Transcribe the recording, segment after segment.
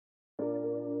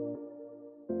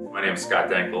My name is Scott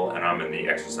Dankel, and I'm in the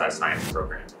exercise science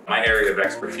program. My area of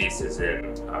expertise is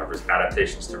in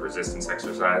adaptations to resistance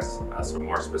exercise. So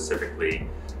more specifically,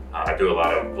 I do a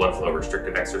lot of blood flow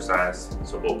restricted exercise.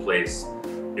 So we'll place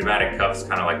pneumatic cuffs,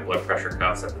 kind of like blood pressure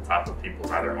cuffs, at the top of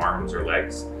people's either arms or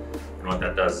legs. And what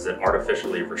that does is it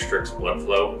artificially restricts blood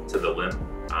flow to the limb,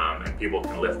 and people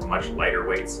can lift much lighter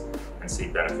weights and see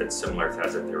benefits similar to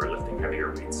as if they were lifting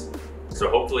heavier weights. So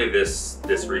hopefully this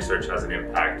research has an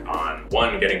impact on,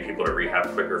 one, getting people to rehab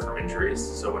quicker from injuries.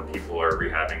 So when people are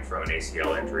rehabbing from an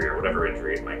ACL injury or whatever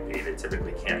injury it might be, they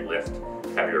typically can't lift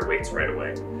heavier weights right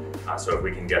away. So if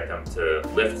we can get them to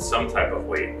lift some type of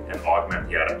weight and augment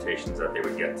the adaptations that they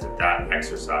would get to that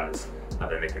exercise,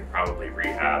 then they can probably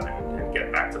rehab and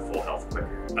get back to full health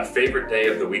quicker. A favorite day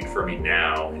of the week for me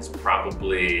now is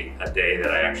probably a day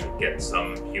that I actually get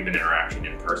some human interaction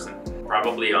in person.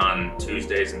 Probably on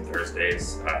Tuesdays and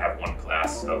Thursdays, I have one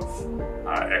class of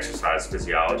exercise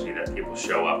physiology that people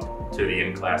show up to the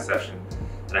in-class session.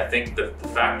 And I think the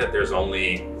fact that there's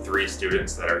only 3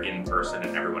 students that are in person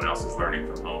and everyone else is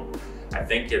learning from home, I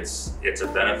think it's a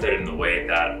benefit in the way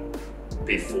that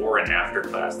before and after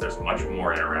class, there's much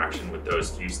more interaction with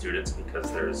those few students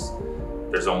because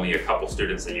there's only a couple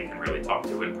students that you can really talk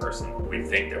to in person. We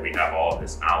think that we have all of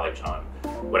this knowledge on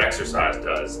what exercise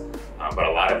does, but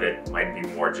a lot of it might be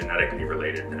more genetically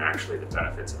related than actually the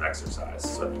benefits of exercise.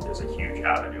 So I think there's a huge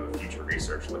avenue of future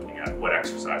research looking at what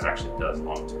exercise actually does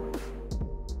long term.